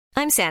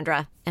I'm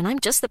Sandra, and I'm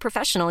just the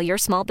professional your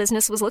small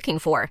business was looking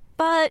for.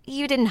 But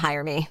you didn't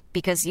hire me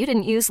because you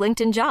didn't use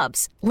LinkedIn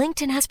Jobs.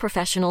 LinkedIn has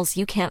professionals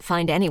you can't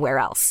find anywhere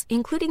else,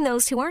 including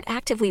those who aren't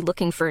actively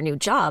looking for a new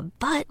job,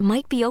 but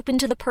might be open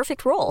to the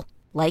perfect role,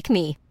 like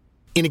me.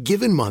 In a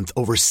given month,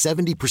 over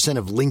 70%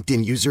 of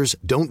LinkedIn users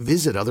don't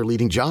visit other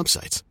leading job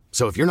sites.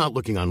 So if you're not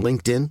looking on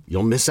LinkedIn,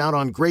 you'll miss out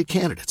on great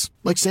candidates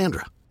like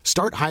Sandra.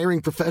 Start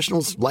hiring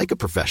professionals like a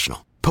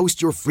professional.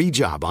 Post your free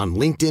job on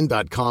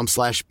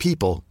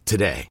linkedin.com/people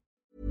today.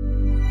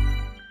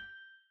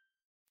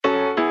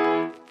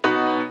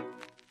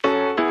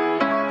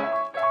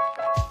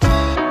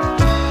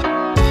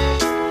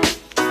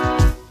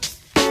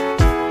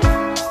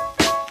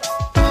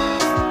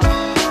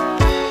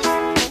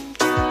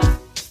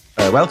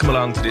 Welcome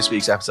along to this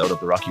week's episode of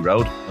The Rocky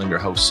Road. I'm your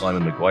host,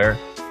 Simon McGuire.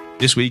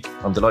 This week,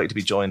 I'm delighted to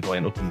be joined by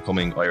an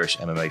up-and-coming Irish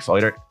MMA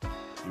fighter.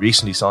 He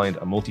recently signed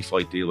a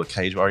multi-fight deal with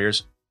Cage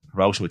Warriors, a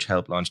promotion which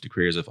helped launch the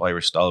careers of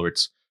Irish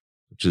stalwarts,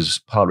 such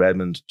as Paul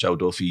Redmond, Joe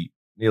Duffy,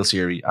 Neil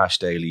Seary, Ash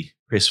Daly,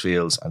 Chris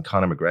Fields, and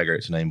Conor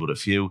McGregor, to name but a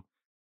few.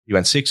 He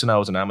went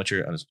 6-0 as an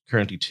amateur and is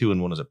currently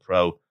 2-1 as a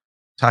pro.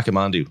 Taka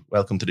Mhandu,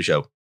 welcome to the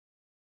show.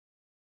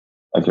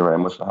 Thank you very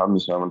much for having me,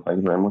 Simon. Thank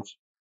you very much.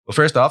 Well,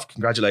 first off,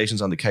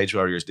 congratulations on the Cage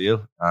Warriors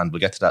deal, and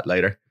we'll get to that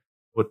later.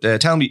 But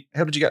tell me,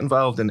 how did you get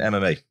involved in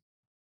MMA?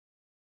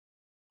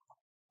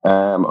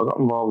 I got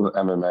involved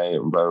in MMA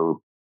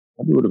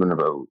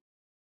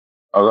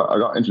I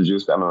got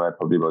introduced to MMA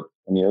probably about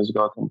 10 years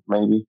ago, I think,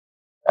 maybe.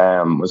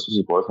 My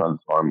sister's boyfriend at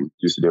the time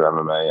used to do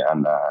MMA,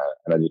 and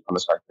then he kind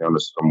of started doing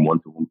some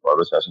one-to-one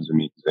private sessions with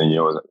me, because then I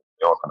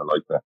kind of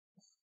liked it,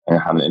 and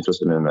I had an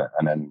interest in it,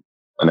 and then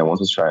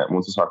once I started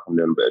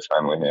doing a bit of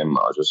training with him,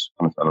 I just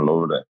kind of fell in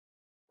love with it.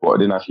 But I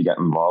didn't actually get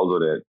involved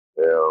with it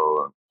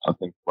till, I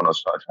think, when I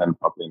started training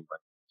properly in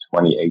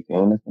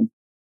 2018, I think.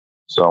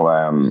 So,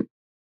 I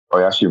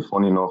actually,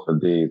 funny enough,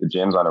 the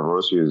gym's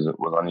anniversary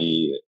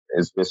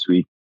is this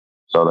week.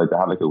 So, like, they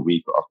had like a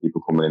week of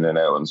people coming in and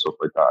out and stuff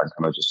like that, and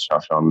kind of just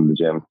trash on the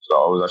gym. So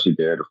I was actually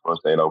there the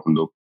first day it opened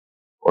up,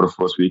 or the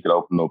first week it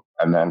opened up,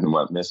 and then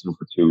went missing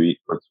for 2 weeks,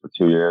 for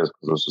 2 years,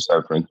 because I was just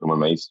out drinking with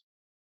my mates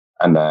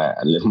and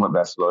living my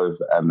best life.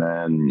 And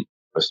then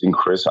I seen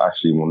Chris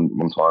actually one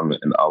time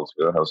in the old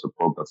Schoolhouse, a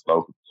pub that's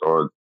local to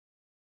Sword,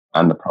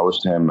 and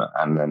approached him,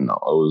 and then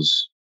I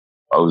was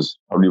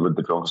probably with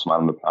the drunkest man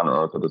on the planet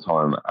Earth at the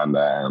time, and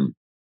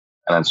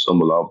then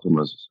stumbled over to him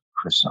and said,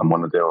 "Chris, I'm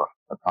gonna do it.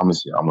 I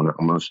promise you, I'm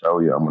gonna show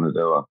you, I'm gonna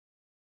do it."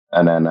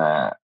 And then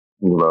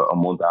about a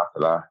month after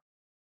that,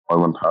 I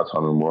went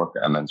part-time in work,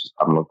 and then just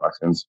haven't looked back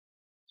since.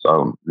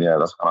 So yeah,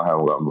 that's kind of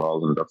how I got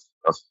involved, and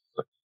that's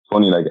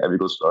funny. Like, every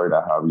good story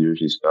that I have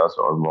usually starts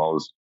or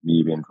involves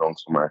me being drunk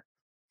somewhere,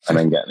 and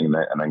then getting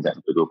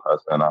the good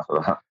parts then after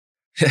that.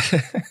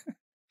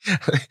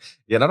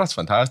 Yeah, no, that's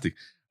fantastic.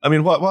 I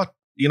mean, what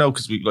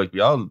because we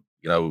all,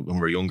 when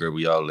we're younger,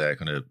 we all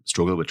kind of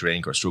struggle with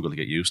drink or struggle to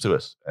get used to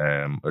it,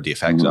 or the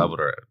effects of it,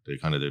 or the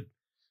kind of the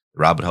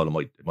rabbit hole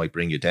it might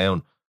bring you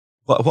down.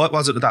 What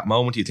was it at that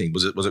moment, do you think?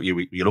 Was it were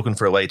you looking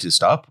for a way to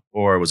stop,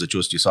 or was it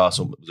just was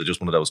it just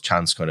one of those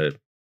chance kind of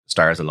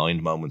stars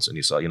aligned moments, and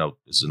you saw,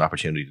 this is an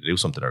opportunity to do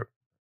something? Or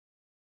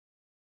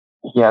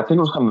yeah, I think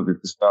it was kind of the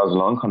stars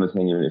aligned kind of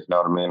thing, if you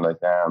know what I mean. Like,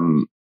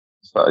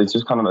 so it's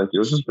just kind of like, it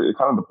was just kind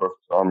of the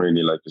perfect storm,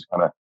 really. Like, just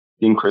kind of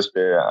being Chris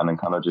there, and then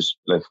kind of just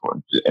like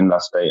in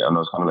that state, and I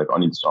was kind of like, I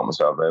need to sort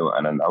myself out.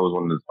 And then that was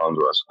one of the times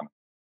where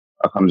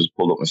I kind of just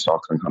pulled up my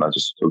socks and kind of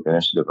just took the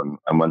initiative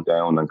and went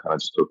down, and kind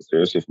of just took it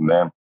seriously from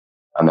there.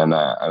 And then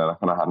I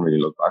kind of hadn't really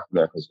looked back from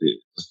there, because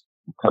just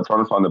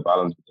trying to find the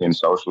balance between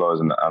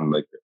socializing and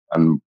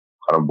kind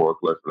of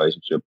work-life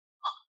relationship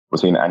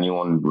between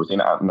anyone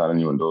that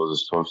anyone does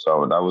is tough.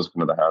 So that was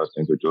kind of the hardest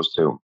thing to adjust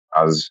to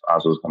as I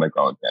was kind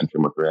of getting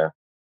through my career.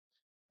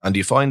 And do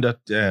you find that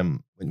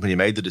when you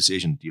made the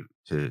decision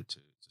to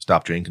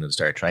stop drinking and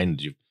start training,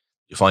 did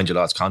you find you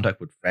lost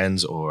contact with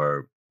friends,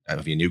 or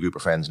have you a new group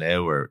of friends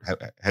now, or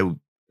how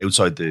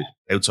outside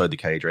the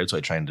cage or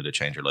outside training did it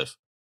change your life?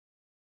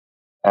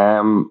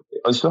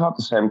 I still have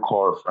the same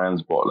core of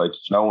friends, but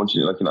when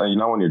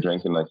you're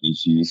drinking, like you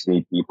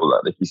see people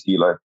that, like, you see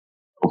like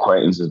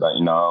acquaintances that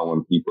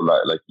and people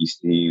that you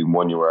see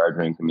when you were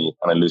drinking, you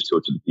kind of lose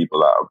touch with the people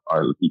that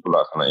are the people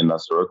that kind of in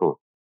that circle.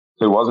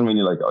 So it wasn't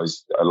really like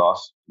I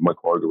lost my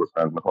core group of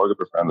friends. My core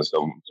group of friends, I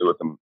still do with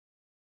them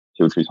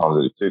two or three times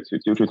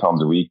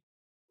a week.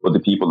 But the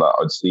people that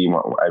I'd see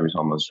every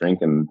time I was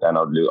drinking, then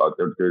there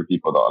were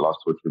people that I lost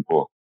touch with.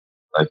 But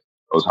like,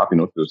 I was happy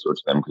enough to lose touch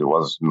with them, because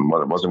it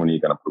wasn't really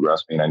going to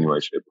progress me in any way,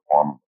 shape, or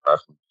form.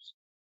 Apart from just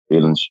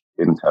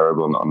feeling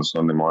terrible on a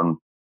Sunday morning.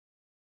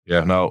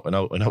 Yeah, no, I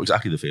know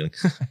exactly the feeling.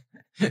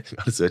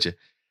 That's it.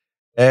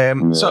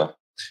 So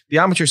the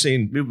amateur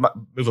scene,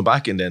 moving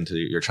back in then to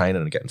your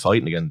training and getting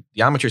fighting again,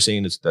 the amateur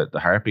scene is the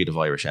heartbeat of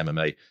Irish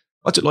MMA.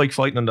 What's it like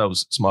fighting on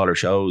those smaller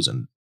shows?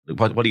 And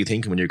what are you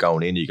thinking when you're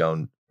going in? Are you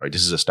going, right,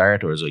 this is a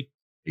start, or is like,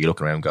 are you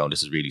looking around going,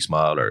 this is really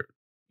small, or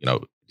you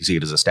see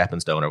it as a stepping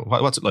stone, or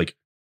what's it like?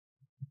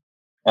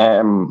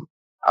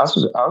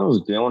 as I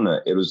was doing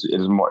it, it was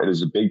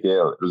a big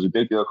deal. It was a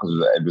big deal because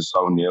it was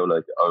so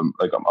new.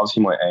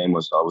 Obviously my aim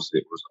was always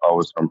to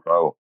turn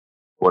pro.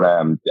 But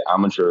the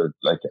amateur,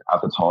 like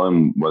at the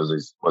time,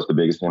 was the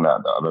biggest thing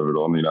that I've ever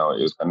done. You know,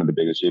 it was kind of the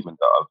biggest achievement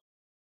that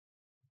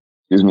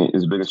is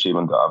the biggest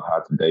achievement that I've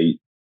had to date.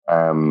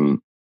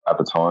 At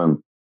the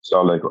time,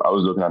 so like I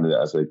was looking at it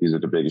as like these are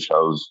the biggest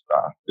shows.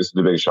 This is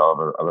the biggest show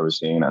I've ever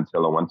seen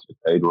until I went to the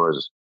Cage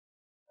Wars.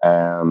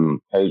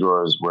 Cage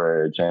Wars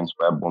where James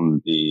Webb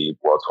won the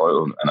world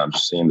title, and I'm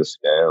just seeing the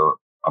scale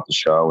of the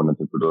show and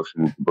the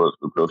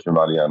production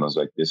value, and I was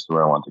like, this is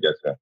where I want to get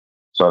to.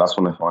 So that's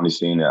when I finally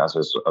seen it as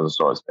a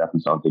sort of stepping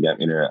stone to get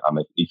me there. And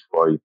like each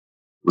fight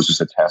was just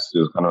a test. It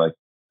was kind of like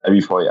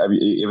every fight,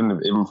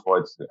 even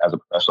fights as a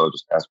professional,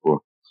 just test. But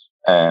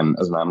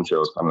as an amateur, it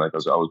was kind of like I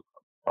was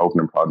hoping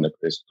and prodding at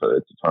Chris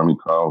to turn me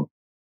pro.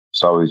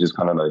 So he's just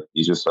kind of like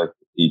you just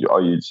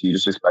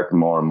expected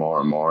more and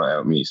more and more out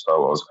of me. So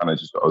I was I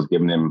was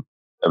giving him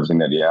everything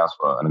that he asked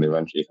for, and then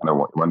eventually kind of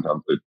went on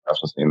to the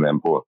professional scene. Then,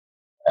 but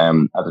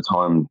at the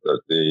time,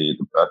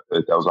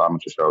 those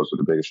amateur shows were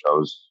the biggest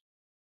shows.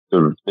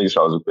 The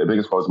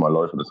biggest fights of my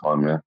life at the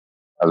time. Yeah,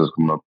 as it was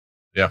coming up.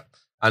 Yeah,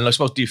 and I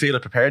suppose, do you feel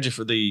it prepared you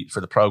for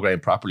the program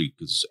properly?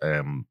 Because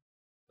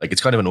like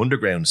it's kind of an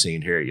underground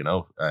scene here, you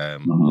know.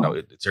 Mm-hmm. You know,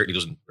 it certainly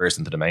doesn't burst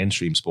into the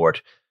mainstream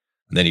sport.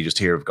 And then you just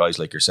hear of guys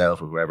like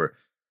yourself or whoever,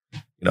 you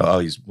know, oh,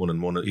 he's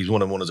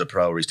 1-1 as a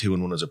pro, or he's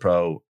 2-1 as a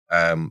pro.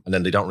 And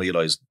then they don't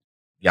realize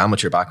the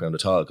amateur background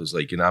at all. Because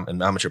like in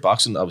amateur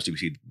boxing, obviously we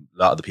see a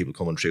lot of the people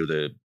coming through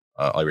the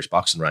Irish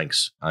boxing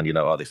ranks, and you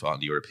know, oh, they fought in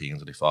the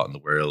Europeans, or they fought in the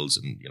Worlds,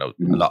 and you know,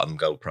 Mm-hmm. a lot of them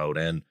go pro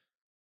then.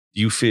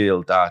 Do you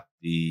feel that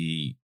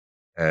the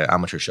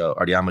amateur show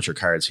or the amateur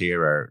cards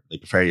here are, they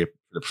prepare you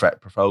for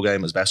the pro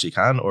game as best you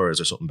can, or is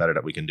there something better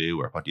that we can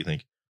do, or what do you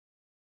think?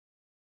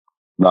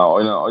 No,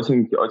 I know. I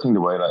think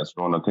the way that it's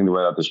run, I think the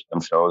way that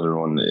them shows are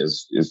run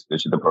is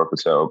literally the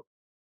perfect setup.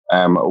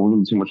 I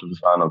wasn't too much of a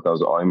fan of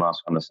those IMAS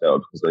kind of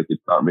setup because like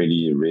it's not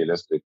really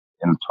realistic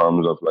in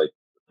terms of like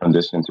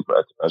transitioning to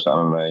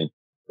professional MMA.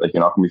 Like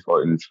you're not going to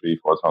be fighting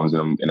 3-4 times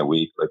in a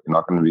week. Like you're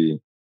not going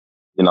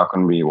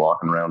to be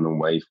walking around and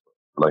wait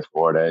for like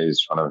 4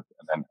 days trying to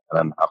and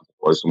then have to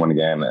fight someone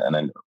again, and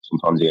then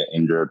sometimes you get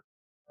injured,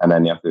 and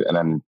then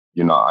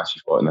you're not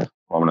actually fighting like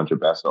performing at your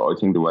best. So I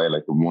think the way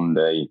like the 1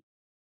 day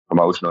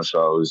promotional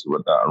shows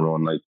with that are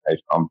run like Cage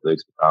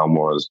Conflicts, the Town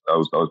Wars,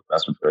 those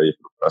best prepare you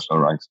for the professional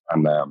ranks,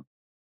 and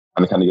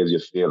it kind of gives you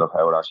a feel of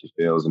how it actually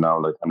feels, you know,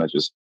 like kind of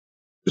just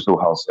the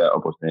whole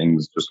setup of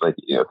things, just like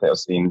I've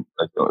seen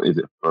like is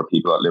it for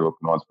people that live up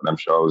north for them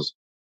shows,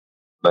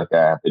 like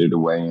they do the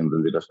weigh-ins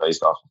and do the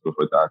face-offs and stuff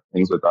like that.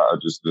 Things like that are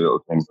just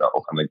little things that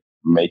will kind of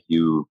make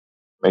you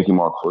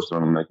more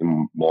accustomed and make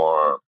you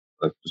more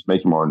like just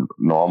make you more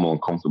normal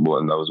and comfortable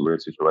in those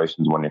weird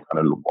situations when you're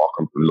kind of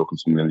walking and looking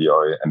someone in the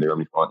eye and they're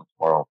only fighting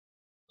tomorrow.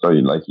 So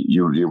you look like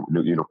you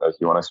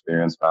want to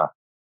experience that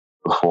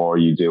before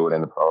you do it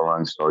in the pro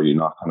ranks, so you're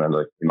not kind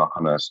of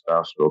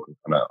starstruck and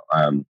kind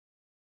of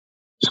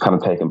just kind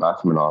of taken back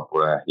from it all.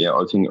 But yeah,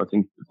 I think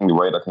the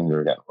way that things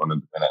are getting run at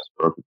the minute is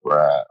perfect for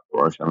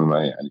Irish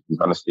MMA, and you can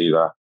kind of see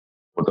that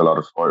with a lot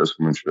of fighters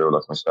coming through,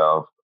 like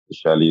myself, the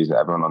Shelleys,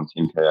 everyone on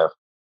Team KF,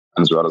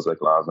 and as well as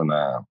like lads on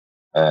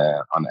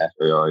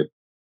FAI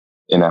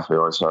in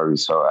FAI. Sorry,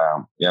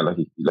 so yeah, like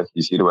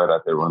you see the way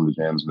that they run the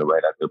gyms and the way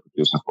that they're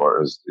producing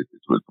fighters, it's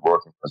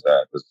working because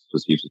there's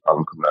just heaps of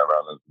talent coming out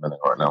around the minute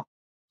right now.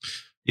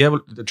 Yeah,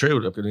 well, the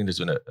truth, I mean, there's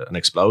been an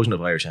explosion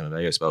of Irish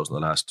MMA, I suppose, in the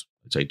last,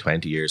 I'd say,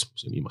 20 years.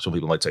 Some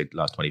people might say the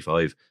last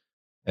 25.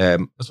 I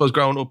suppose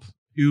growing up,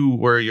 who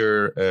were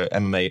your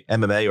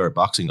MMA or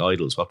boxing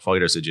idols? What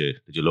fighters did you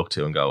look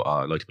to and go, oh,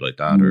 I'd like to be like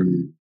that? Or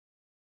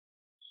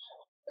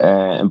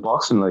in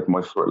boxing, like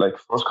my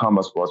first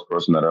combat sports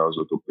person that I was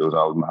looked up to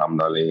was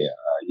Muhammad Ali.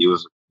 He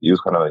was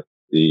kind of like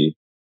the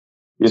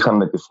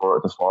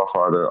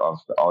forefather of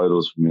the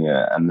idols for me.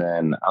 And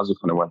then as it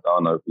kind of went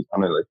on, I was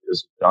kind of like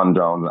there's John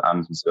Jones and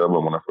Anderson Silva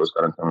when I first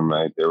got into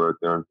MMA. They were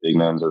big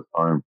names at the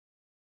time.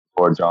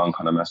 Before John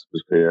kind of messed up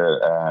his career,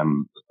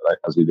 like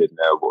as he did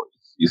now, but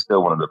he's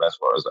still one of the best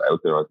fighters out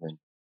there, I think.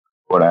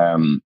 But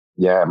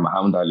yeah,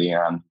 Muhammad Ali,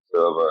 Anderson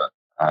Silva,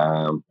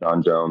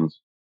 John Jones,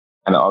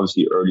 and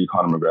obviously early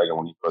Conor McGregor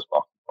when he first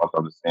popped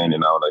on the scene. You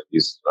know,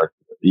 like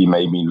he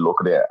made me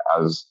look at it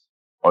as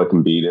I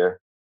can be there.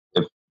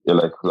 Yeah,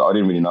 like, cause I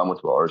didn't really know much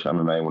about Irish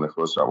MMA when I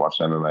first started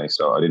watching MMA,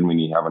 so I didn't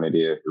really have an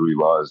idea who he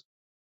was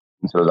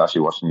until I was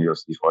actually watching the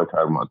UFC fight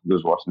card. I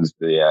was watching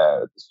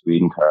the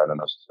Sweden card, and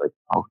I was just like,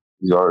 "Oh,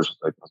 he's Irish!"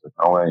 I was like,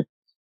 "No way!"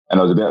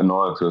 And I was a bit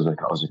annoyed because I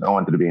was like, "I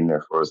wanted to be in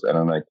there first." And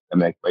I'm like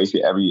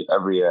basically every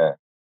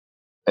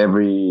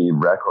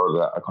record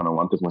that I kind of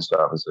wanted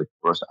myself is like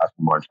first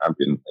African born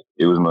champion,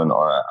 like Usman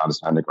or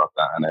Adesanya got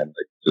that, and then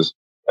like just.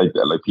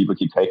 Like people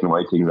keep taking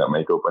away things that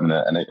make up, and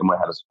in my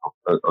head I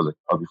was like,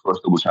 I'll be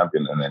first double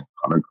champion, and then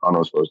Conor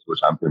was first double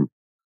champion.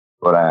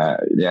 But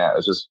yeah,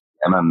 it's just,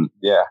 and then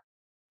yeah,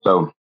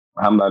 so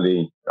Muhammad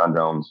Ali, John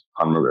Jones,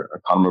 early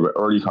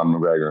Conor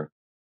McGregor.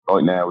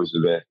 Right now he's a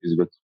bit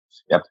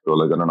skeptical.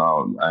 Like, I don't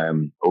know.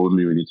 I wouldn't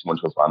be really too much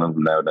of a fan of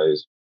him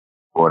nowadays.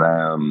 But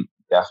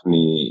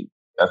definitely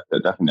I'm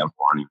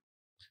for him.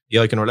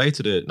 Yeah, I can relate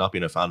to the not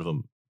being a fan of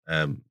him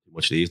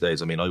much these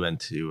days. I mean, I went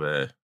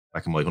to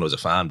back in when I was a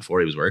fan before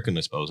he was working,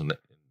 I suppose, in the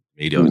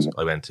media.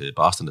 I went to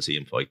Boston to see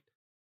him fight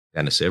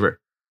Dennis Siver,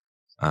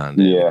 and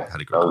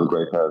that was a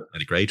great crowd.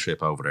 Had a great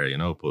trip over there,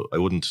 But I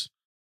wouldn't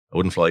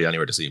fly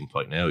anywhere to see him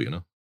fight now,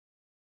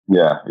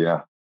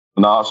 Yeah.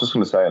 No, I was just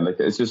going to say, like,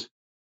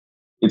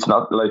 it's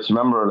not like, you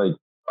remember, like,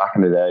 back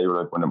in the day,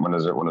 like when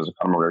there's a Conor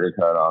McGregor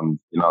card on,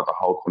 the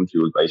whole country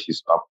was basically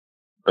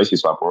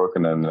stopped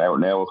working, and now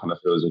it kind of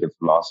feels like it's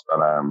lost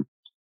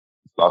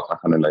that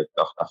kind of like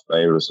that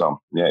flavor. So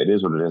yeah, it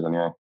is what it is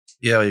anyway.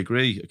 Yeah, I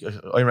agree.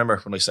 I remember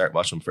when I started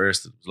watching him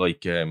first, it was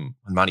like when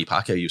Manny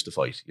Pacquiao used to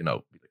fight.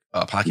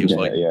 Pacquiao's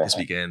fighting this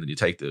weekend, and you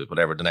take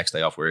the next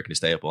day off work and you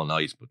stay up all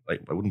night. But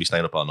I wouldn't be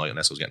staying up all night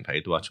unless I was getting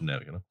paid to watch him now.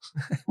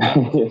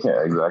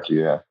 Yeah, exactly.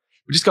 Yeah.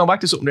 We're just going back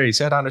to something there. You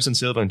said Anderson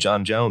Silva and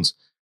John Jones.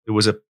 There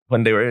was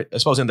when they were, I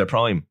suppose, in their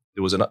prime.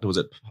 There was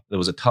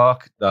a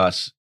talk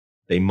that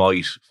they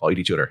might fight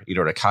each other,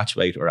 either at a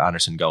catchweight or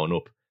Anderson going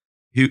up.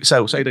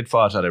 So say they'd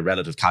fought at a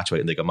relative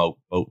catchweight and they could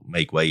both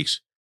make weight.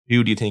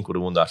 Who do you think would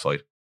have won that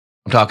fight?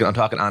 I'm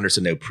talking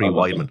Anderson now,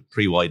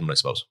 pre-Weidman, I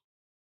suppose.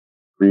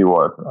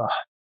 Pre-Weidman.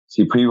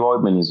 See,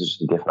 pre-Weidman, he's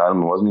just a different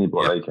animal, wasn't he?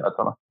 But like, I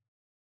don't know.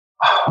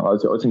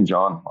 I think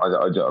John. I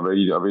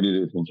really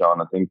do think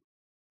John. I think,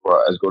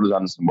 well, as good as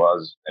Anderson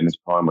was in his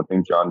prime, I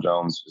think John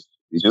Jones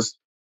he's just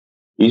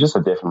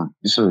a different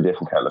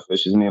kettle of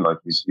fish, isn't he? Like,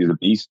 he's a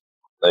beast.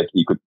 Like,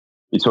 he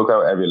took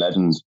out every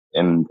legend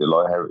in the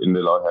light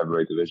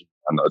heavyweight division,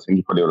 and I think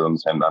he probably would have done the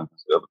same then.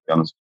 To be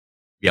honest.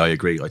 Yeah, I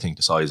agree. I think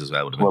the size as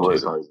well would have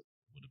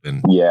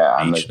been.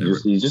 Yeah, and like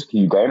he just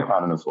keep game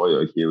planning a fight.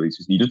 Like,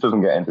 he just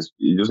doesn't get into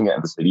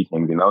silly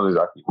things. He knows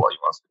exactly what he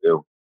wants to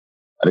do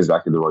at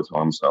exactly the right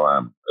time. So I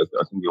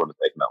think he would have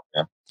taken out.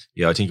 Yeah.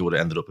 Yeah, I think it would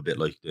have ended up a bit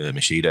like the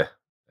Machida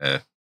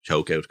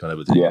chokeout kind of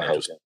a thing.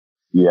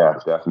 Yeah,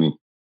 definitely.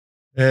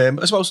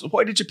 I suppose,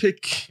 why did you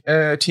pick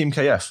Team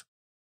KF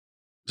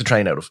to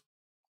train out of?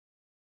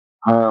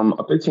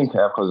 A big Team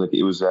KF because like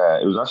it was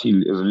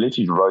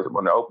literally right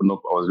when I opened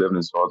up. I was living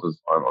in Swords.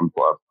 I'm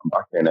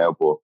back here now,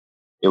 but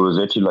it was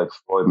literally like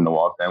 5-minute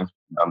walk down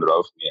the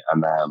road for me,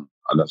 and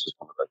that's just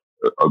kind of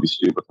like, I'll be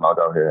stupid to not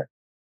go here.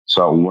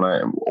 So when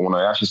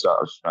I actually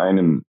started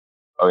training,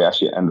 I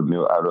actually ended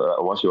up I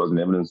actually wasn't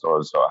living in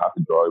Swords, so I had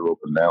to drive up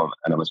and down,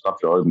 and then I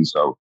stopped driving.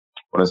 So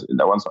once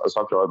I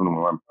stopped driving and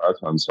we went part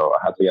time, so I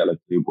had to get like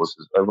 2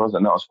 buses. It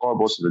was 4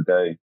 buses a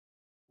day.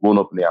 One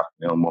up in the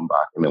afternoon, one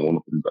back, and then one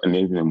up in the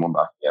evening, one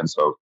back again.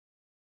 So,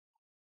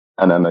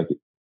 and then like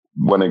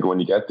when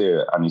you get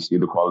there and you see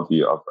the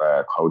quality of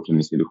coaching,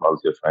 you see the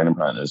quality of training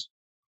partners,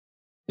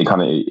 it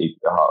kind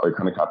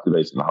of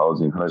captivates and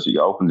holds you. You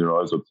open your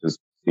eyes up to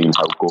seeing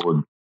how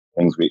good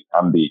things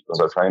can be. Because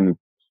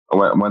I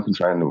went and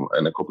trained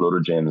in a couple other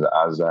gyms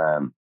as I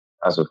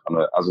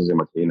was in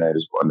my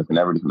teenagers, but I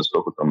never really kind of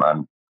stuck with them.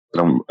 And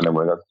then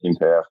when I got to Team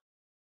KF,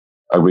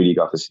 I really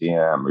got to see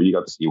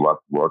what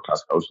world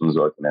class coaching was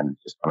like, and then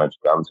just kind of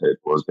gravitated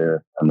towards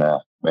there and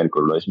made a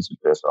good relationship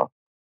there. So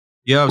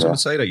yeah, I was going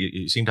to say that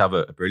you seem to have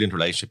a brilliant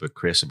relationship with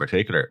Chris in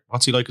particular.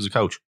 What's he like as a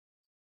coach?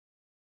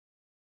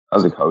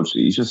 As a coach,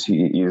 he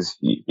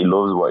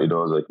loves what he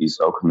does. Like, he's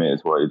so committed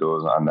to what he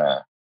does, and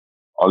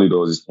all he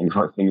does is think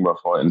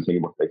about fighting, think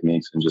about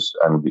techniques, and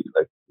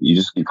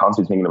he's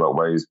constantly thinking about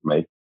ways to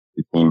make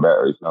the team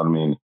better. You know what I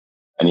mean?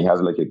 And he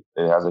has a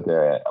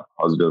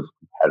positive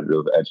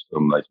competitive edge to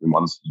him. Like, he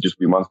wants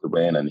to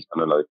win, and he's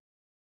kind of like,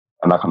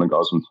 and that kind of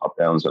goes from top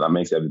down. So that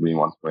makes everybody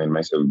want to win,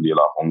 makes everybody a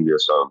lot hungrier.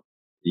 So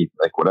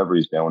whatever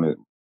he's doing,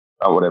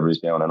 I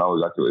know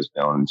exactly what he's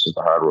doing. It's just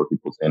the hard work he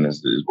puts in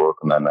is work,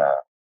 and then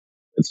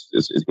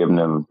it's giving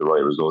him the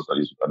right results that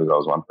he's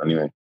always wanted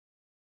anyway.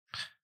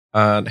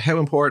 And how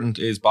important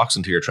is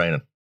boxing to your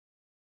training?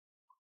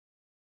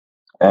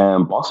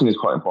 Boxing is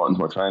quite important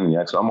to my training, yeah,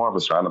 because I'm more of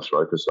a stand-up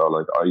striker. So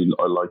like I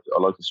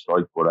like to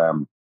strike, but I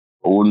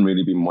wouldn't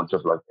really be much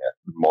of like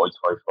a Muay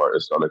Thai fighter.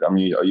 So like I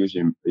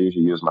usually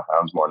use my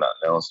hands more than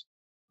anything else,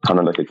 kind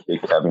of like a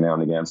kick every now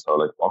and again. So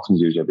like boxing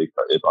is a big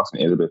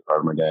part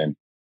of my game.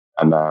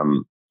 And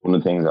one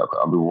of the things that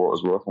I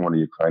was working with a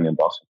Ukrainian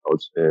boxing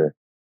coach there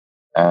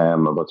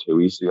about 2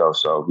 weeks ago.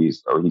 So he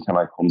kind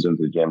of comes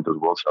into the gym, does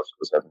workshops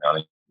with us every now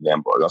and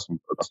again. But I got some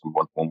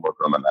one-to-one work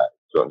from him, and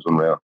it's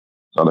unreal.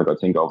 So like I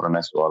think over the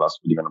next while that's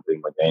really going to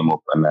bring my game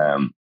up, and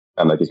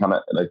like it's kind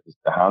of like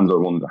the hands are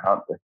one.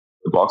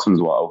 The boxing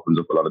is what opens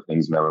up a lot of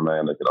things in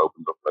MMA. Like, it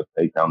opens up like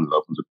takedowns, it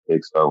opens up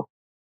kicks. So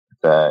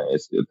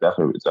it's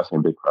definitely a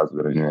big part of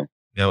it anyway.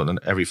 Yeah, and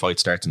every fight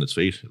starts in its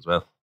feet as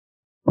well.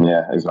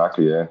 Yeah,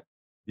 exactly. Yeah.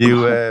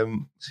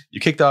 You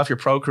kicked off your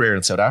pro career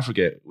in South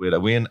Africa with a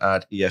win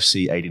at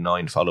EFC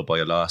 89, followed by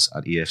a loss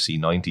at EFC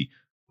 90.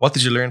 What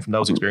did you learn from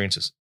those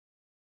experiences?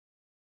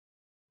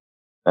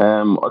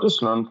 I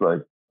just learned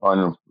like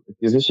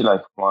it's actually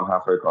like flying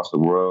halfway across the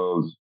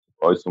world to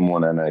fight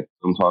someone, and like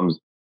sometimes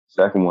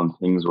second one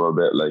things were a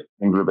bit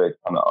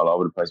kind of all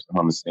over the place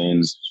behind the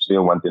scenes.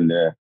 Still went in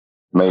there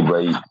made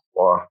weight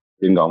or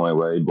didn't go my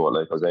way, but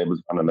like I was able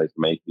to kind of like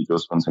make the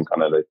adjustments and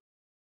kind of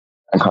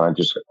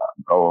just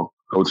go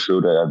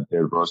through the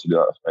adversity that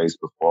I faced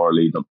before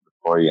leading up to the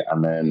fight,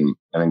 and then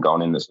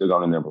still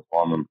going in there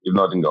performing, even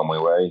though it didn't go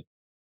my way.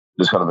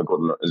 Just kind of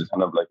it's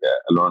kind of like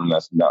a learning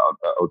lesson that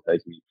will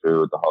take me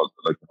through the whole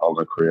of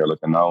my career. Like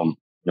I know,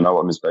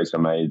 what mistakes I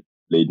made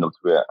leading up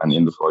to it and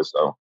in the fight,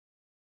 so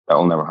that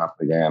will never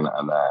happen again.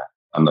 And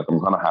like I'm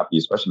kind of happy,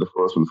 especially the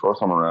first one. The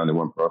first time around, it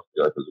went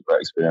perfectly. Like it was a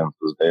great experience. I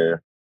was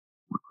there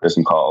with Chris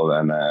and Cole,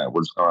 and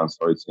we're just going around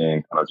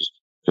sightseeing, kind of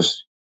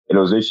just. It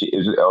was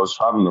literally. I was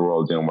traveling the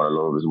world doing what I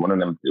love. It was one of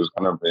them. It was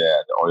kind of the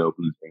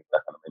eye-opening thing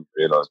that kind of made me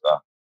realize that,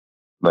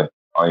 like,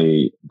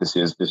 this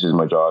is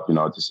my job.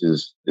 This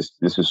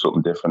is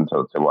something different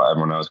to what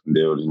everyone else can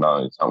do. It's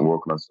not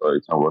working on site.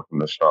 It's not working in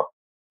the shop.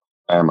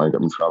 I'm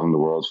traveling the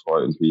world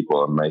fighting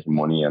people and making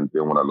money and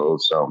doing what I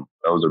love. So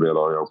that was a real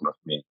eye opener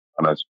for me,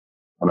 and it's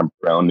kind of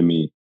grounded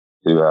me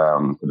to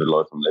the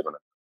life I'm living.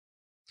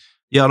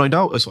 Yeah, and I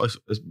know.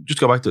 Just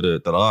go back to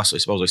the loss. I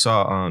suppose I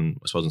saw on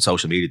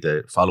social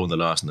media following the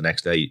loss and the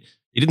next day,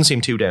 he didn't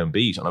seem too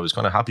downbeat, and I was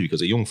kind of happy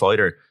because a young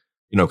fighter,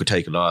 could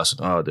take a loss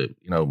and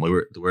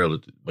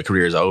my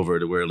career is over,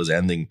 the world is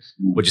ending.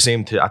 But you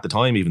seem to, at the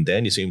time, even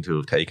then, you seem to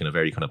have taken a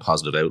very kind of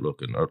positive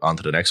outlook and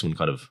onto the next one,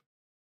 kind of.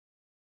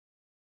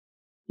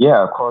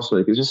 Yeah, of course.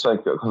 Like it's just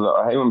like because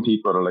I hate when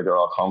people are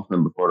all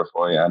confident before the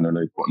fight and they're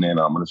like putting in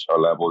I'm going to show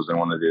levels, they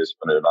want to do this,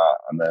 want to do that,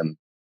 and then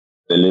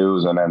they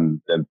lose, and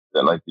then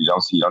they like you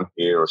don't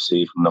hear or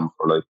see from them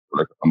for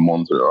like a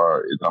month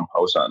or you don't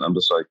post that, and I'm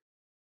just like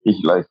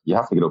you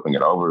have to get up and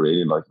get over it,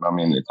 really. Like I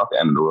mean, it's not the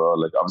end of the world.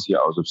 Like obviously I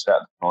was upset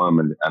at the time,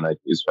 and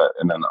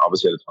then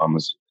obviously at the time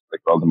was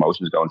like all the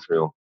emotions going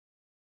through.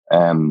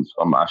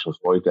 From actual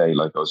fight day,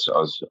 like I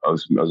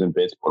was in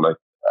bits, but like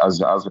as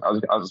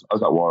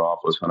that wore off,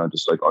 I was kind of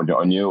just like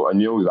I knew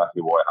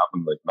exactly why it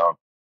happened. Like no,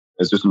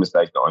 it's just a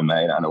mistake that I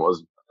made, and it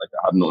wasn't like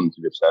I had nothing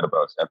to be upset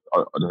about. Except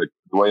the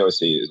way I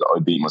see it is that I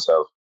beat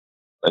myself.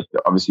 Like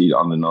obviously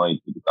on the night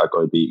that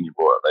guy beat me,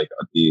 but like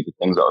the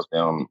things that I was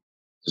doing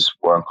just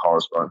weren't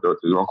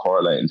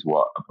correlating to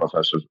what a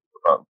professional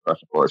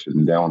fighter should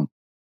be doing.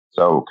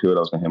 So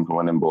kudos to him for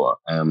winning, but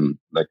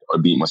like I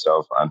beat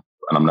myself, and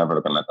I'm never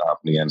going to let that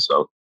happen again.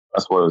 So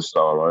that's why I was so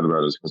alright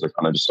about it, because I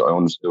kind of just I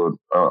understood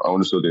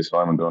the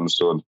assignment, I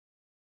understood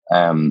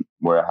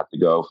where I had to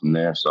go from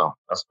there. So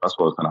that's what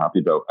I was kind of happy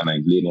about. And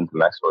then leading into the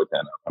next fight,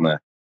 then the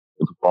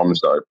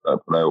performance that I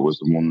put out was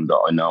the one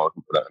that I know I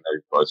can put out in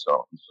every fight. So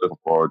I'm just looking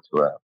forward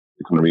to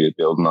kind of really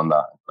building on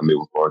that and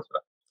moving forward to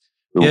that.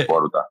 Moving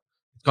forward with that.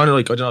 Kind of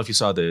like, I don't know if you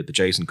saw the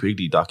Jason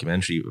Quigley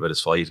documentary about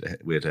his fight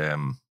with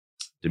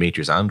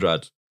Demetrius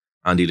Andrade.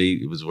 Andy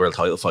Lee, it was a world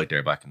title fight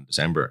there back in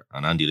December,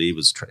 and Andy Lee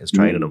was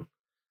training him.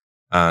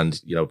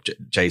 And,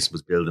 Jason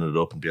was building it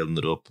up,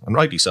 and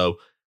rightly so.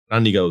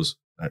 Andy goes,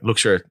 look,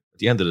 sure, at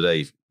the end of the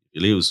day, if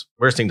you lose,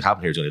 worst thing to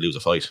happen here is going to lose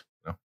a fight.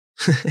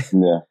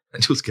 Yeah.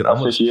 And just get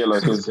on with it.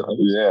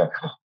 Yeah.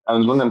 And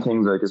it's one of them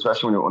things, like,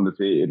 especially when you're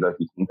undefeated, like,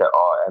 you think that,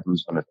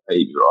 everyone's going to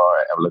hate you,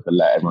 or like,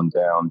 let everyone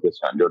down, this,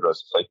 that, and the other.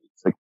 It's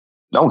like,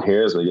 no one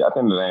cares. Like, at the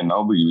end of the day,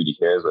 nobody really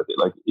cares.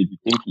 Like if you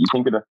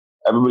think of it,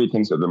 everybody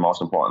thinks that they're the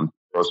most important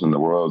person in the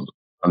world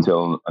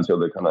until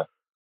they kind of,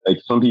 like,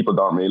 some people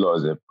don't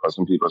realize it because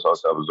some people are so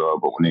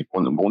self-absorbed. But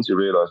once you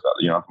realize that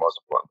you're not the most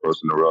important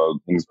person in the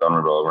world, things don't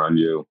revolve around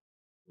you.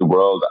 The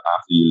world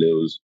after you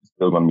lose is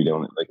still going to be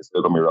doing it. Like, it's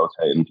still going to be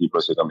rotating. People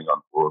are still going to be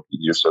on work.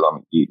 You're still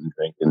going to eat and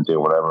drink and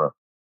do whatever.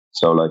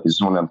 So, like,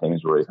 it's one of them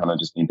things where you kind of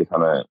just need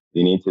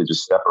to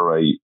just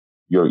separate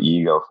your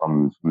ego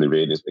from the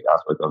realistic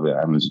aspect of it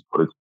and just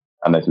put it,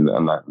 and that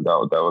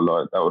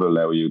would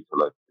allow you to,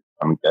 like,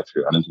 get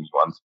through anything you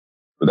want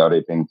without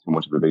it being too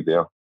much of a big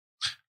deal.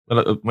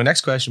 Well, my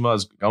next question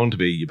was going to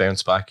be, you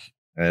bounced back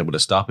with a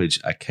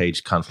stoppage at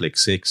Cage Conflict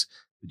 6.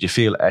 Did you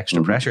feel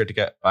extra pressure to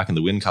get back in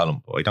the win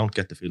column? But I don't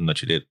get the feeling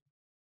that you did.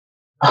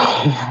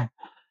 Not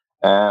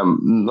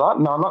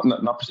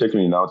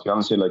particularly. No, to be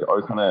honest, like,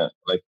 I kind of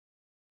like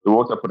the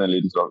work I put in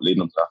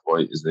leading up to that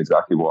fight is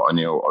exactly what I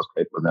knew I was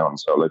capable of doing.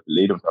 So, like,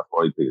 leading up to that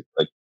fight,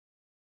 like,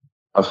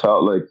 I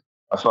felt like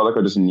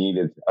I just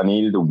needed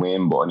to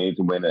win, but I needed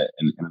to win it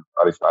in a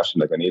body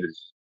fashion. Like, I needed to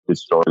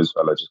destroy this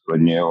fella just because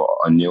I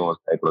knew I was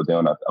capable of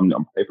doing that. I'm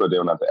capable of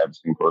doing that to every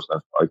single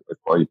person I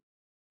fight.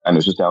 And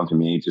it's just down to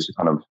me just to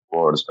kind of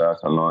forward the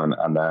start line.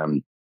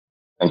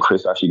 And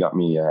Chris actually got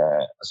me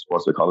a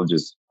sports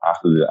psychologist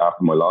after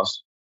my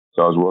loss.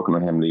 So I was working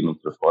with him leading up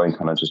to the fight,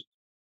 kind of just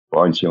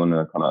fine-tuning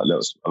kind of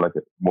like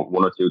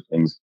one or two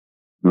things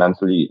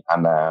mentally.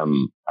 And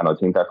I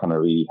think that kind of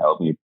really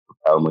helped me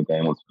propel my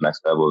game to the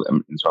next level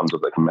in terms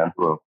of, like,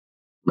 mental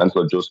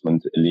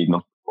adjustment leading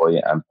up to the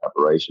fight and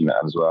preparation,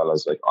 as well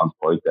as, like, on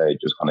fight day,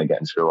 just kind of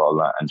getting through all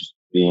that and just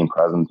being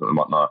present and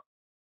whatnot.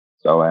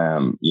 So,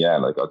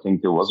 like, I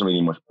think there wasn't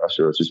really much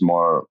pressure. It's just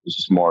more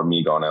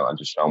me going out and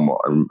just showing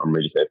what I'm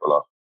really capable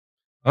of.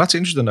 Well, that's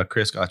interesting that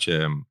Chris got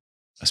you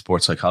a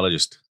sports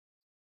psychologist.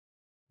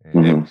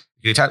 Mm-hmm.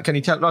 Can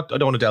you tell? Not, I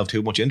don't want to delve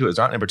too much into it. Is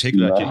there anything in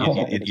particular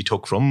that you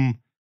took from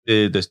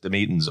the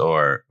meetings,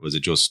 or was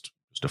it just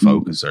just a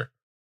focus, or?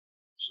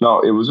 No,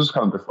 it was just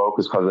kind of the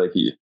focus because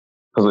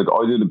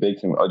I do the big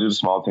thing, I do the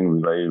small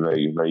things very,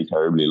 very, very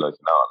terribly. Like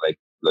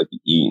like the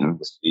eating,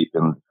 the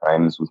sleeping, the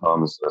training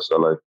sometimes. So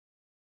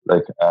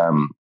like I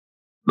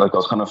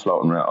was kind of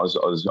floating around. I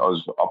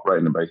was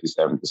operating at basically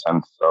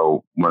 70%.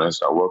 So when I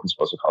started working as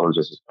a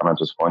psychologist, it's kind of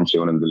just fine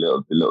tuning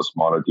the little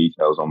smaller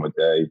details on my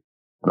day,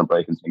 kind of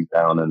breaking things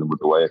down, and with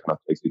the way I kind of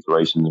take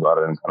situations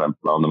rather than kind of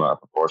blowing them out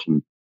of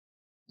proportion,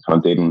 kind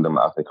of dealing them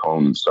as they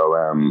come. So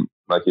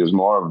like it was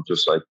more of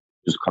just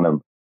kind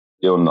of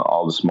doing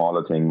all the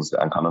smaller things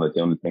and kind of like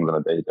doing the things on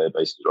a day-to-day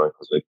basis, right?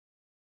 Because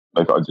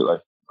like I do,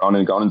 like going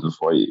into the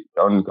fight,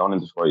 going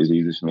into the fight is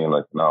easy for me.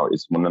 Like no,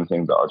 it's one of them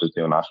things that I just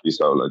do naturally.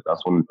 So like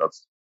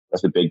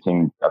that's a big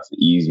thing. That's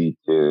easy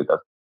to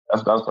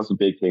that's a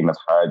big thing that's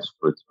hard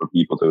for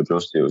people to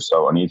adjust to.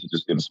 So I need to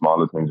just do the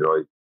smaller things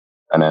right,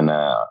 and then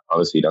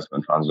obviously that's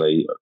going to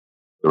translate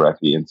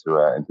directly into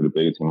the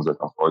bigger things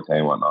like on Forte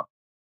and whatnot.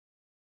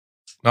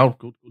 No,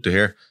 good to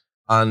hear.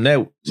 And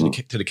now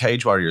to the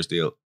Cage Warriors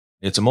deal.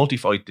 It's a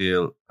multi-fight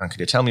deal, and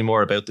can you tell me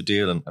more about the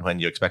deal and when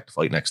you expect to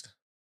fight next?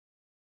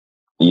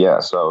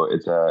 Yeah, so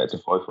it's a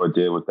 5-fight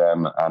deal with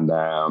them, and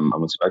I'm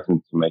expecting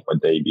to make my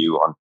debut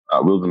on.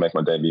 Will be make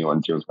my debut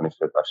on June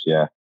 25th, actually.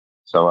 Yeah,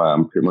 so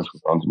I'm pretty much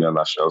confirmed to be on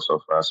that show so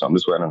far. So I'm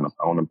just waiting on an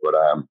opponent, but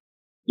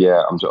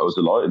yeah, I was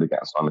delighted to get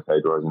on the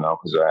Cage Warriors,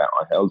 because I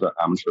held an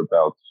amateur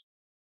belt,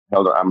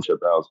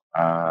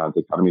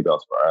 the academy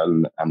belt for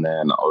Ireland, and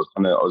then I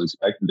was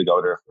expecting to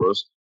go there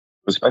first.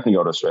 I was expecting to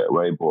go there straight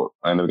away, but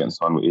I ended up getting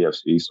signed with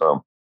EFC,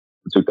 so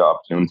I took the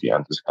opportunity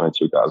and just kind of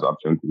took that as an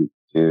opportunity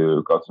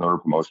to go to another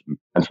promotion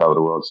and travel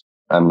the world.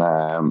 And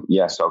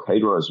yeah, so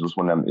Cage Warriors was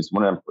one of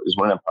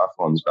them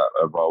platforms that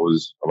I've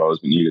always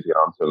been eager to get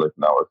onto. Like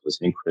now, I've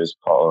seen Chris,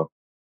 Paul,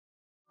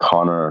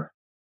 Connor,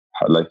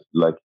 like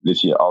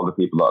literally all the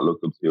people that I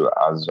looked up to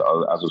as I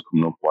was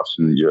coming up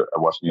watching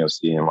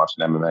UFC and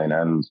watching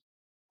MMA and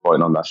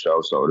fighting on that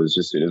show. So it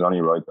is only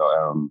right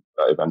that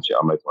eventually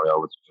I'll make my way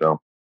over to the show.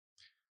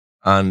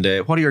 And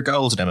what are your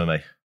goals in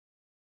MMA?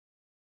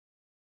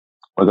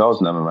 My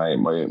goals in MMA,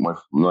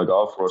 my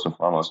goal first and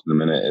foremost in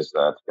the minute is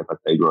to get that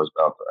Cage Warriors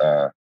belt.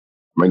 I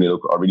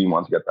really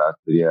want to get that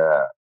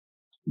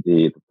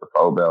the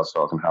pro belt,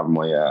 so I can have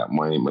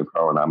my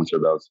pro and amateur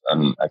belts,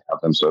 and I can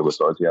have them side by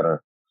side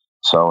together.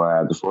 So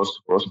the first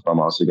and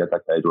foremost to get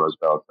that Cage Warriors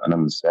belt, and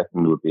then the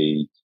second would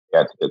be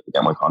to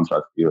get my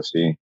contract for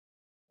UFC,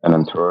 and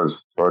then third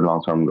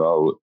long term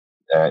goal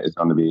is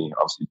going to be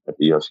obviously to get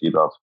the UFC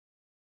belt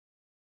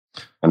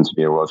and to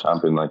be a world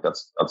champion. Like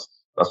that's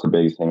the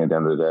biggest thing at the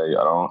end of the day.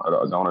 I don't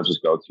want to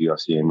just go to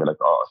UFC and be like,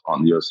 oh, I fought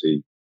in the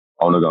UFC.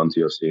 I want to go into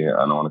UFC and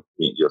I want to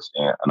compete in UFC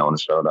and I want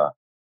to show that.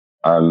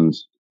 And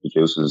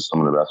produces some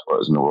of the best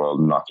fighters in the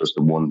world, not just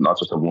a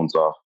once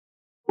off,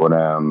 but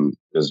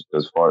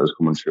there's fighters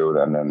coming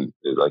through, and then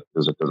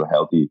there's a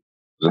healthy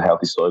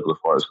cycle of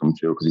fighters coming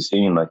through, because you're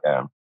seeing like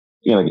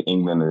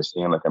England, you're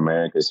seeing like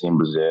America, you're seeing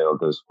Brazil.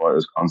 There's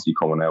fighters constantly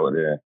coming out of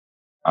there,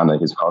 and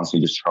like it's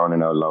constantly just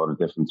churning out a load of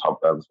different top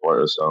level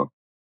fighters. So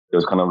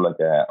there's kind of like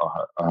a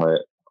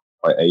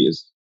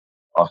hiatus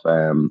of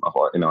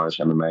in Irish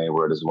MMA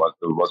where there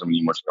wasn't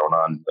really much going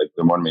on. Like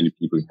there weren't many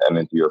people heading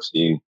into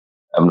UFC.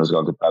 Everyone was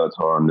going to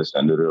Bellator and this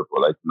and that,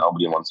 but like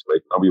nobody wakes up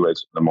in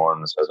the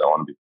morning and says I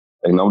want to be,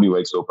 like nobody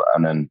wakes up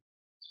and then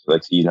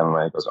like sees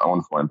MMA and goes I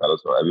want to fight in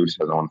Bellator. Everybody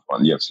says I want to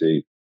fight in the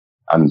UFC,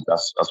 and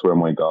that's where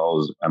my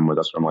goals and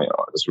that's where my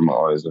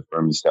eyes are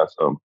firmly set.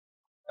 So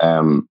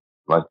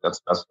like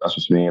that's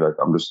just me. Like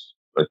I'm just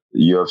like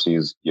the UFC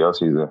is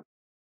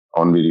I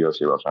want to be the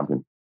UFC world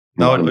champion.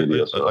 No, I would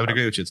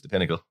agree with you. It's the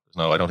pinnacle.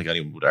 No, I don't think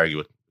anyone would argue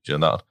with you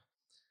on that.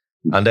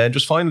 And then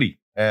just finally,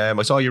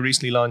 I saw you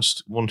recently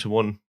launched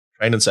 1-to-1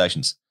 training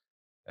sessions.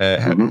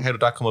 How did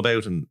that come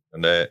about, and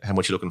how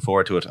much you're looking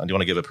forward to it? And do you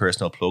want to give a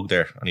personal plug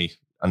there?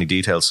 Any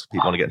details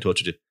people want to get in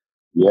touch with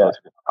you? Yeah,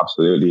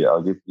 absolutely.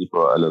 I'll give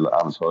people a little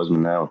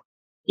advertisement now.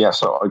 Yeah,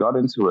 so I got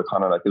into it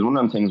kind of like, it's one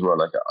of them things where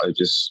like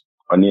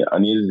I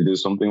needed to do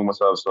something with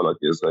myself. So like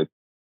it's like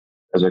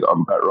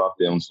I'm better off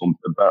doing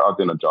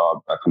a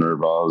job that kind of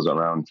revolves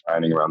around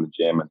training around the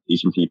gym and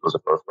teaching people is the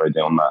first way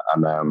doing that.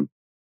 And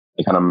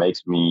it kind of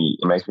makes me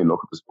look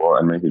at the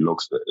sport and it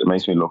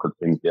makes me look at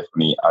things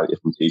differently if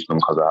I'm teaching them,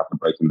 because I have to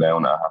break them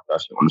down. I have to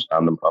actually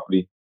understand them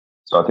properly.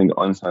 So I think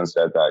Einstein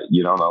said that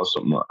you don't know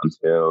something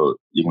until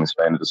you can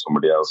explain it to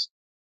somebody else,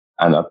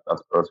 and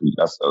that's perfect.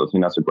 I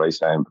think that's a great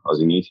saying, because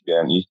you need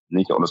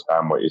to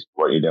understand what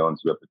you're doing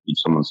to be able to teach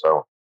someone.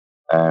 So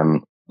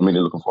I'm really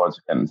looking forward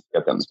to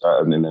get them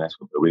started in the next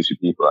couple of weeks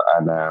with people,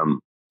 and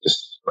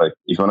just like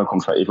if you want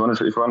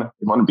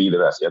to be the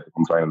best, you have to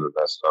come train with the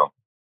best. So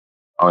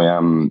I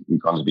am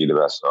going to be the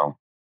best, so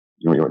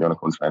you're going to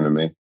come train with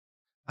me.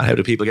 And how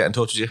do people get in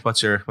touch with you?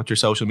 What's your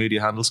social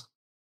media handles?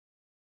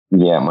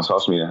 Yeah, my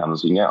social media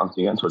handles. You can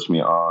get in touch with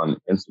me on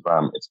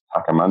Instagram. It's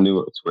Taka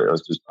Mhandu. Twitter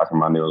is just Taka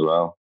Mhandu as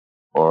well.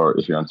 Or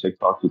if you're on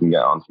TikTok, you can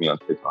get on to me on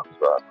TikTok as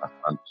well.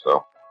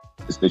 So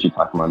it's literally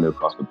Taka Mhandu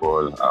across the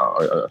board.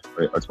 I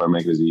try to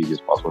make it as easy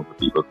as possible for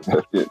people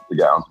to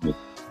get onto me.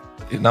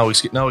 No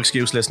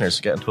excuse, listeners.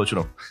 Get in touch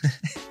with them.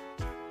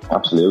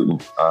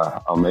 Absolutely.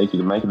 I'll make it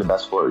the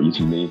best sport you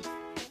can be.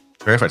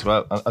 Perfect.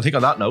 Well, I think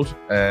on that note,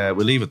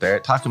 we'll leave it there.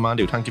 Taka and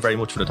Mhandu, thank you very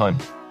much for the time.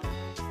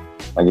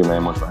 Thank you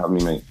very much for having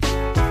me, mate.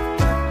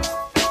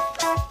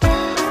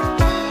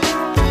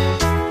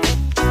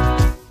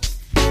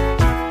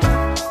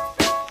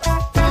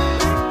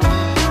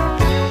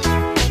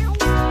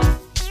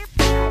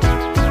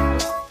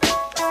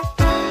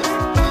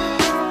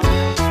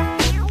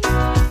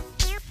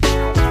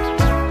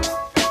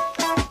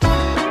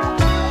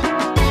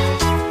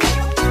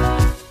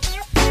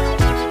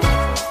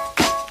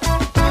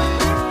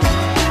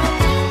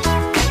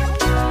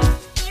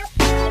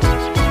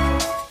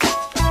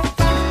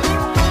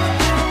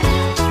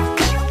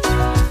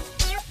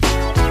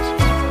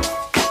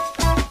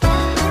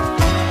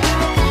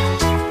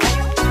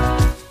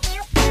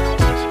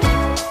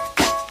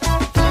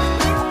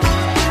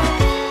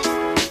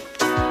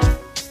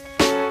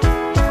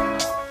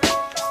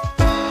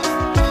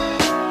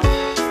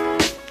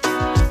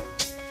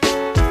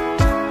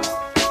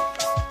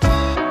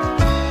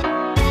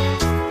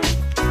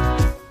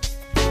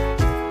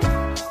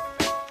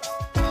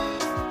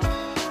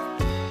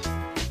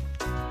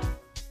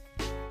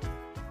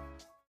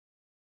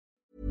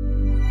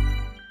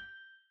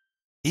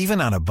 Even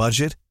on a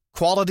budget,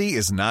 quality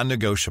is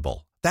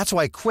non-negotiable. That's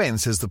why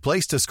Quince is the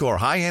place to score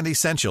high-end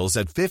essentials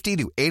at 50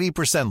 to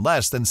 80%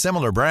 less than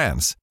similar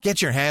brands.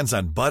 Get your hands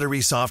on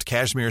buttery soft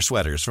cashmere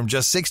sweaters from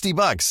just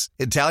 $60,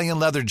 Italian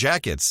leather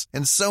jackets,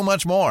 and so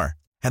much more.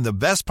 And the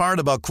best part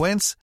about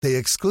Quince, they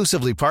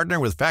exclusively partner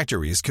with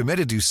factories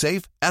committed to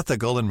safe,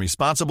 ethical, and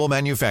responsible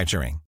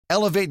manufacturing.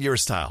 Elevate your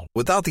style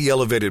without the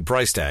elevated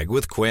price tag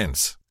with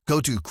Quince.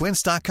 Go to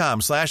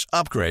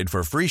quince.com/upgrade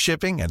for free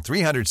shipping and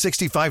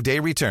 365-day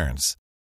returns.